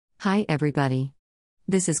Hi everybody.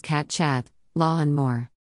 This is Cat Chat, Law and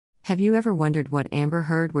More. Have you ever wondered what Amber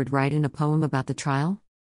Heard would write in a poem about the trial?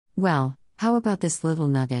 Well, how about this little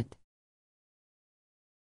nugget?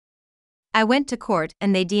 I went to court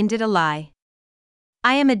and they deemed it a lie.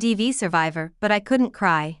 I am a DV survivor, but I couldn't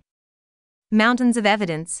cry. Mountains of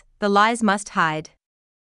evidence, the lies must hide.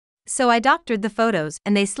 So I doctored the photos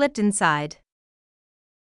and they slipped inside.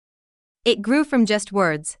 It grew from just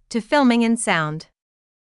words to filming and sound.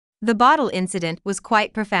 The bottle incident was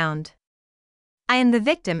quite profound. I am the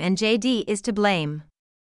victim and JD is to blame.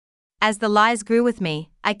 As the lies grew with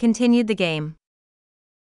me, I continued the game.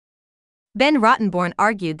 Ben Rottenborn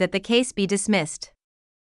argued that the case be dismissed.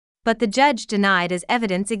 But the judge denied as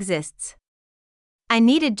evidence exists. I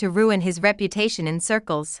needed to ruin his reputation in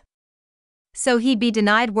circles. So he'd be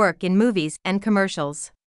denied work in movies and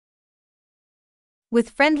commercials.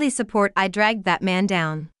 With friendly support I dragged that man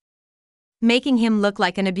down, making him look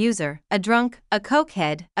like an abuser, a drunk, a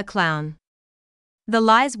cokehead, a clown. The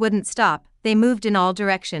lies wouldn't stop, they moved in all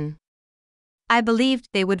direction. I believed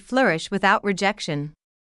they would flourish without rejection.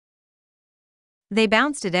 They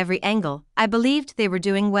bounced at every angle, I believed they were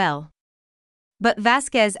doing well. But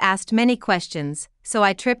Vasquez asked many questions, so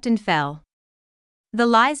I tripped and fell. The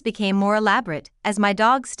lies became more elaborate, as my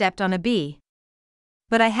dog stepped on a bee.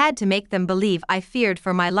 But I had to make them believe I feared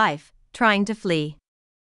for my life, trying to flee.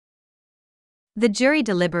 The jury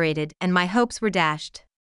deliberated and my hopes were dashed.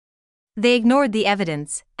 They ignored the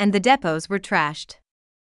evidence, and the depots were trashed.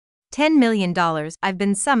 $10 million I've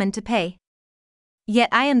been summoned to pay. Yet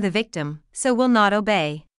I am the victim, so will not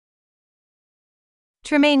obey.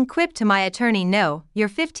 Tremaine quipped to my attorney, "No, your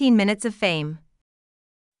 15 minutes of fame."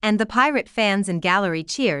 And the pirate fans in gallery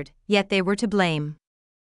cheered, yet they were to blame.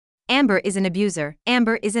 Amber is an abuser,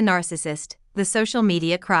 Amber is a narcissist, the social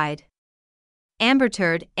media cried. Amber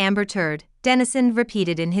turd, Dennison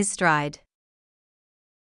repeated in his stride.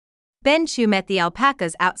 Ben Chu met the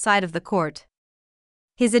alpacas outside of the court.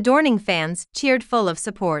 His adorning fans cheered full of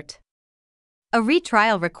support. A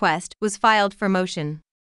retrial request was filed for motion,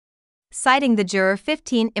 citing the juror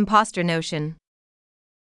 15 imposter notion.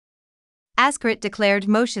 Ascrit declared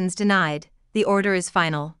motions denied, the order is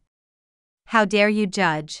final. How dare you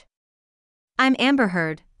judge? I'm Amber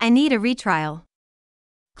Heard, I need a retrial.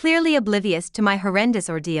 Clearly oblivious to my horrendous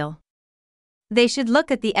ordeal. They should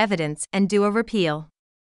look at the evidence and do a repeal.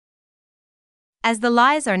 As the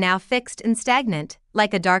lies are now fixed and stagnant,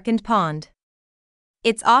 like a darkened pond,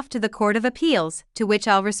 it's off to the Court of Appeals, to which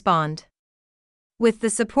I'll respond. With the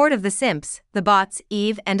support of the simps, the bots,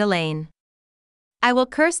 Eve and Elaine. I will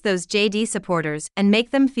curse those JD supporters and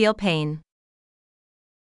make them feel pain.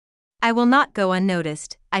 I will not go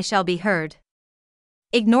unnoticed, I shall be heard.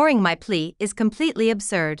 Ignoring my plea is completely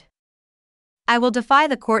absurd. I will defy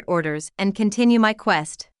the court orders and continue my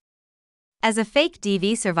quest. As a fake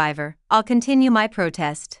DV survivor, I'll continue my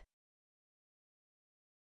protest.